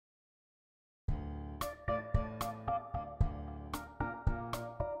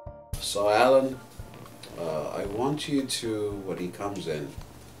So Alan, I want you to, when he comes in,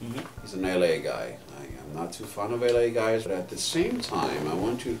 he's an LA guy. I am not too fond of LA guys, but at the same time, I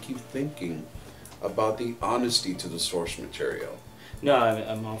want you to keep thinking about the honesty to the source material. No,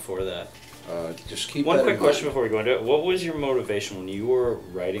 I'm all for that. Just keep One that quick in question mind. before we go into it. What was your motivation when you were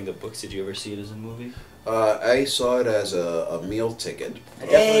writing the books? Did you ever see it as a movie? I saw it as a meal ticket.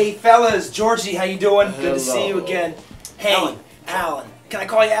 Hey fellas, Georgie, how you doing? Good Hello. to see you again. Hey, Alan. Can I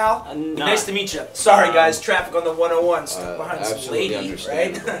call you Al? No. Nice to meet you. Sorry guys, traffic on the 101 stuck behind some Absolutely lady,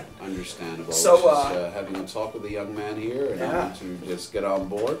 understandable. right? Understandable. So, Just, having a talk with the young man here, and I want to just get on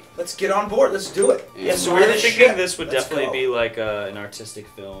board. Let's get on board. Let's do it. And Yeah, so we Fire were the thinking ship. this would Let's definitely go. be like an artistic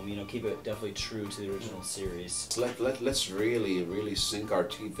film. You know, keep it definitely true to the original series. Let's really sink our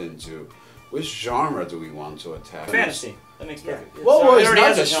teeth into which genre do we want to attack. Fantasy. That makes perfect. Well, it it's already not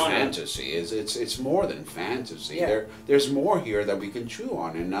has a just genre. fantasy. It's more than fantasy. Yeah. There's more here that we can chew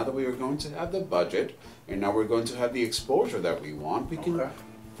on. And now that we are going to have the budget, and now we're going to have the exposure that we want, we can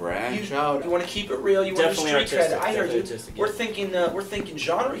branch out. You want to keep it real. You Definitely want to street cred. artistic, I hear definitely you. artistic, We're thinking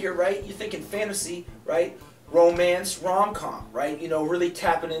genre here, right? You're thinking fantasy, right? Romance, rom-com, right? You know, really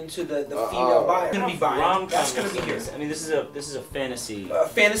tapping into the female buyer. Gonna be buying. Rom-com That's gonna be here. I mean, this is a fantasy.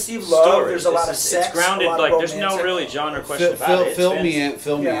 Fantasy of love. story. There's a lot of It's sex. grounded. a lot Like of there's no romance. really genre question about it. It's Fill me fantasy. in.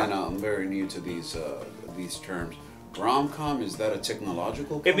 Fill me Yeah. in. I'm very new to these terms. Rom-com, is that a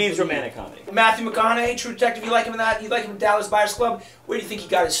technological? It means company? romantic comedy. Matthew McConaughey, True Detective. You like him in that? You like him in Dallas Buyers Club? Where do you think he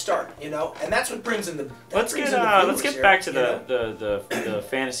got his start? You know, and that's what brings in the. Let's get back to the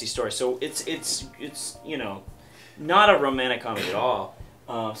fantasy story. So it's you know, not a romantic comedy at all.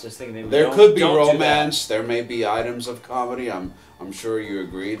 So I was thinking maybe There could be don't do that. romance. There may be items of comedy. I'm sure you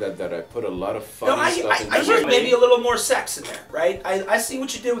agree that I put a lot of fun No, stuff in I there. hear maybe a little more sex in there, right? I see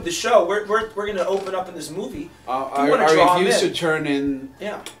what you did with the show. We're gonna open up in this movie. I draw 'em refuse in. to turn in.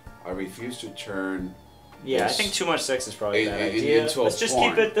 Yeah. I refuse to turn. Yeah, I this think too much sex is probably a bad in- idea. into a Let's just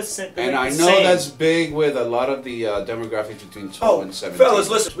porn. keep it the same. And I know that's big with a lot of the demographics between 12 and 17. Fellas,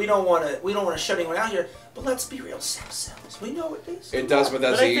 listen. We don't want to shut anyone out here, but let's be real. Sex sells. We know it is. It does, but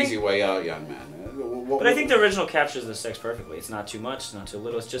that's But I the think- easy way out, young man. But I think the original captures the sex perfectly. It's not too much, it's not too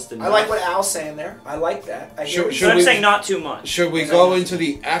little. It's just enough. I like what Al's saying there. I like that. I hear what Should you're I'm we- saying not too much. Should we go into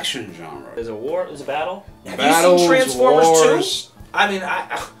the action genre? There's a war. There's a battle. Have Battles, you seen Transformers wars. 2? I mean,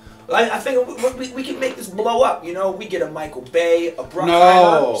 I think we can make this blow up. You know, we get a Michael Bay, a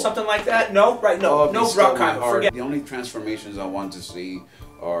Bruckheimer, something like that. No, right? No, Oh, no be still my Bruckheimer. heart. Forget. The only transformations I want to see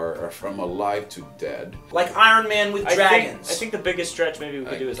are from alive to dead. Like Iron Man with dragons. I think the biggest stretch maybe we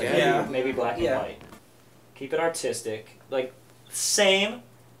could do is like Yeah. maybe black and Yeah. white. Keep it artistic, like same,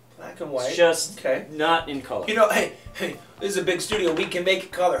 Black and white. just Okay. not in color. You know, hey, this is a big studio. We can make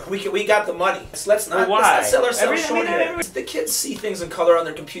it color. We got the money. Let's not, Well, let's why? not sell ourselves short I mean, here. The kids see things in color on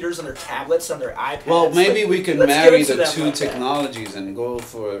their computers, on their tablets, on their iPads. Well, maybe we can let's marry give it to the them two like that. technologies and go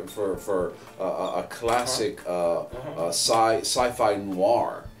for a classic sci-fi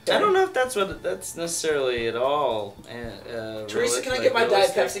noir. I don't know if that's necessarily at all. Teresa, can I get my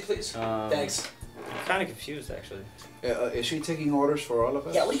Diet Pepsi, please? Um, Thanks. I'm kind of confused actually. Is she taking orders for all of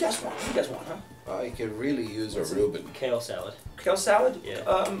us? Yeah, what do you guys want? What do you guys want, huh? I could really use a Reuben. Kale salad. Kale salad? Yeah.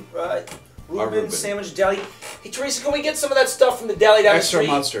 Reuben Reuben. sandwich deli. Hey, Teresa, can we get some of that stuff from the deli down the Extra street?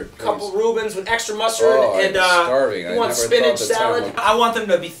 mustard, please. Couple Reubens with extra mustard Oh, and I'm starving. you I want never spinach thought the time salad? would- I want them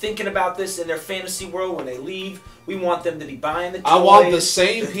to be thinking about this in their fantasy world when they leave. We want them to be buying the toys. I want the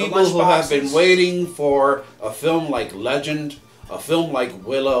same the people who have been lunchboxes. waiting for a film like Legend, a film like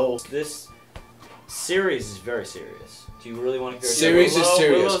Willow. This series is very serious. Do you really want to hear? Series is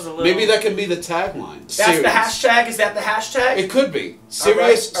serious. Willow's a little... Maybe that can be the tagline. That's Series. the hashtag? Is that the hashtag? It could be. All right,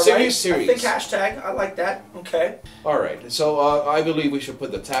 Serious, all right. serious series. I think hashtag. I like that. Okay. All right. So I believe we should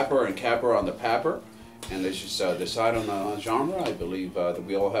put the tapper and capper on the papper, and let's just decide on the genre. I believe that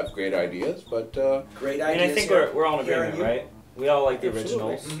we all have great ideas, but Great I idea. mean, I think we're all in agreement, right? We all like the Absolutely.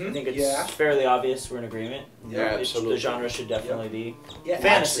 originals. Mhm. I think it's Yeah. fairly obvious we're in agreement. Yeah, absolutely. The genre should definitely be Yeah,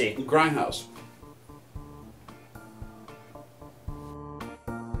 fantasy. Grindhouse.